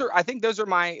think those are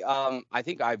my I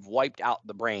think I've wiped out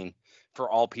the brain for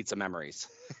all pizza memories.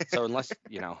 So unless if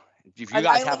you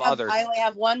guys have others. I only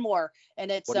have one more,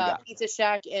 and it's What do you got? Pizza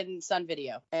Shack in Sun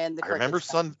Video and the I remember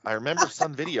Cricket Shop.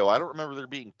 Sun Video. I don't remember there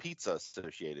being pizza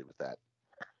associated with that.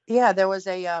 Yeah, there was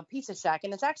a Pizza Shack,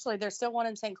 and there's still one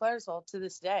in St. Clairsville to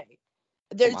this day.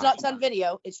 There's my. not Sun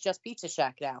Video, it's just Pizza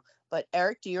Shack now. But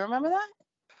Eric, do you remember that?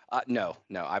 No.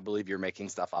 I believe you're making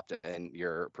stuff up and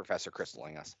you're Professor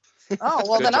Crystaling us. Oh,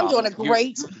 well, Good then I'm job. doing a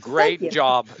great. Great you.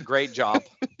 job. Great job.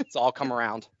 It's all come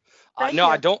around. Thank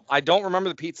No, you. I don't remember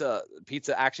the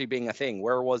pizza actually being a thing.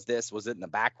 Where was this? Was it in the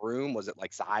back room? Was it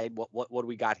like side? What do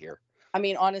we got here? I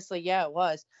mean, honestly, yeah, it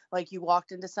was. Like you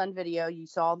walked into Sun Video, you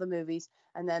saw the movies,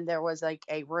 and then there was like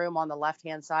a room on the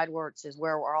left-hand side which is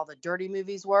where all the dirty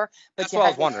movies were. But That's what I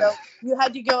was wondering. You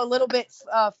had to go a little bit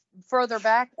further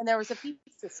back, and there was a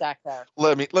pizza shack there.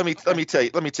 Let me tell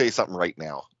you something right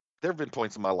now. There have been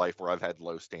points in my life where I've had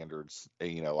low standards.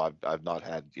 You know, I've not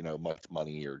had, you know, much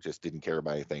money or just didn't care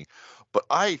about anything. But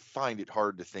I find it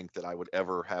hard to think that I would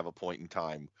ever have a point in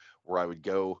time where I would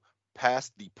go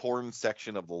past the porn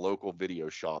section of the local video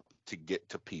shop to get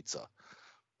to pizza.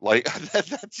 Like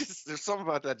that just, there's something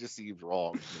about that just seems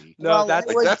wrong to me. No, Well,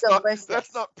 that's it was Like, delicious.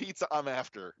 that's not pizza I'm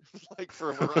after. Like for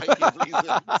a variety of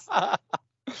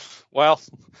reasons. well,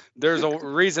 there's a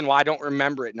reason why I don't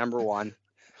remember it. Number one,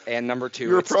 and number two,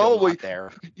 You're it's still probably- not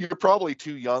there. You're probably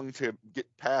too young to get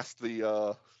past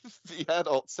the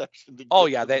adult section. To Oh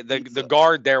get yeah, to the pizza.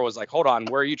 guard there was like, "Hold on,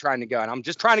 where are you trying to go?" And I'm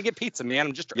just trying to get pizza, man.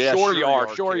 I'm just Yeah, sure sure you you are,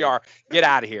 are, sure kid. you are. Get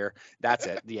out of here. That's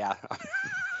it. Yeah.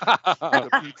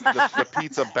 the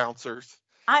pizza bouncers.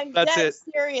 I'm That's dead it.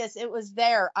 serious. It was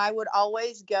there. I would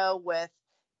always go with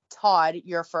Todd,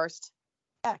 your first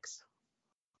ex.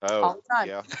 Oh, All the time.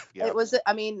 yeah. It was.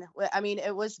 I mean,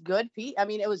 it was good.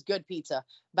 It was good pizza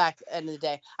back in the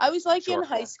day. I was like in Sure.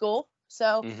 high school,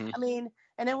 so Mhm. I mean,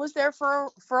 and it was there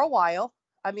for a while.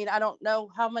 I mean, I don't know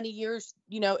how many years,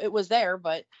 it was there,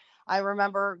 but I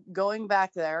remember going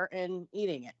back there and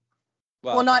eating it.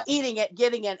 Well, not eating it,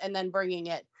 getting it, and then bringing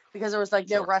it because there was like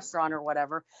no Sure. restaurant or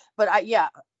whatever. But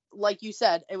like you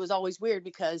said, it was always weird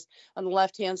because on the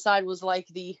left-hand side was like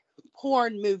the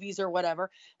porn movies or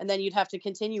whatever, and then you'd have to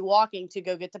continue walking to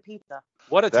go get the pizza.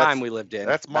 What a That's- time we lived in.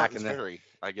 That's back Martin's in the. Ferry,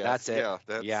 I guess. That's it.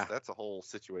 Yeah, Yeah. that's a whole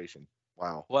situation.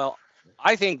 Wow. Well,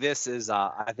 I think this is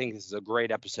a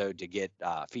great episode to get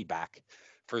feedback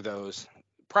for those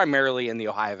primarily in the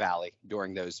Ohio Valley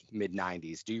during those mid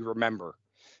 90s. Do you remember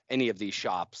any of these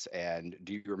shops, and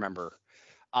do you remember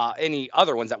any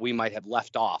other ones that we might have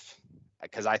left off?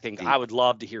 Because I think I would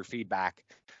love to hear feedback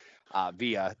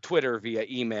via Twitter, via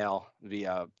email,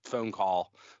 via phone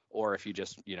call, or if you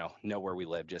just know where we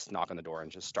live, just knock on the door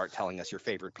and just start telling us your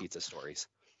favorite pizza stories.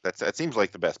 That seems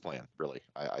like the best plan, really.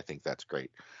 I think that's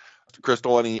great.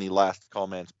 Crystal, any last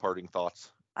comments, parting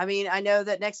thoughts? I mean, I know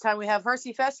that next time we have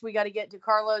Hershey Fest, we got to get to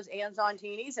Carlo's and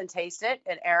Zontini's and taste it.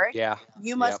 And Eric, Yeah.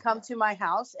 you must Yep. come to my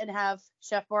house and have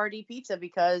Chef Boyardee pizza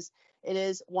because it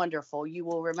is wonderful. You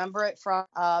will remember it from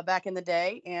back in the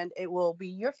day, and it will be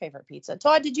your favorite pizza.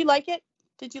 Todd, did you like it?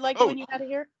 Did you like it Oh. when you had it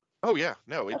here? Oh yeah,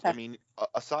 no. I Okay. mean,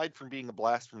 aside from being a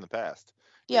blast from the past,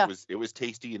 Yeah. it was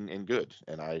tasty and good,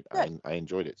 and I Good.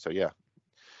 enjoyed it. So yeah,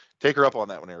 take her up on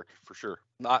that one, Eric, for sure.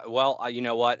 You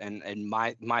know what? And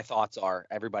my thoughts are,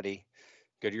 everybody,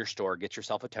 go to your store, get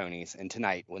yourself a Tony's, and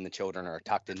tonight when the children are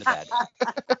tucked into bed,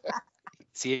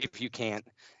 see if you can't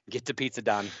get the pizza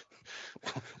done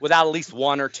without at least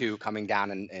one or two coming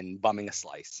down and bumming a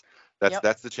slice. Yep.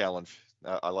 That's the challenge.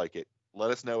 I like it.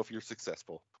 Let us know if you're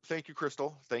successful. Thank you,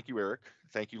 Crystal. Thank you, Eric.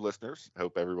 Thank you, listeners.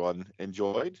 Hope everyone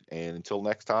enjoyed. And until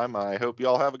next time, I hope you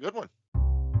all have a good one.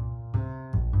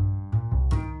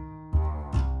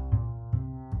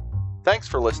 Thanks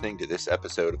for listening to this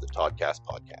episode of the Toddcast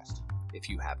podcast. If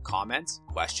you have comments,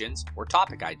 questions, or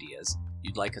topic ideas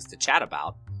you'd like us to chat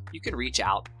about, you can reach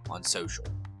out on social.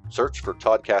 Search for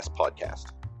Toddcast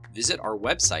Podcast. Visit our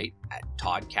website at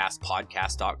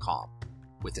toddcastpodcast.com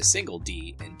with a single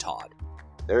D in Todd.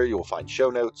 There you will find show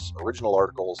notes, original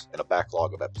articles, and a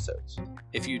backlog of episodes.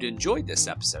 If you'd enjoyed this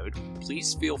episode,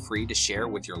 please feel free to share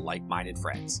with your like-minded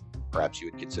friends. Perhaps you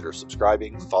would consider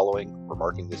subscribing, following, or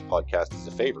marking this podcast as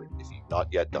a favorite if you've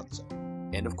not yet done so.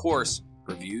 And of course,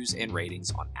 reviews and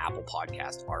ratings on Apple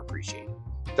Podcasts are appreciated.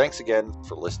 Thanks again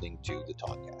for listening to the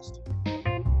Toddcast.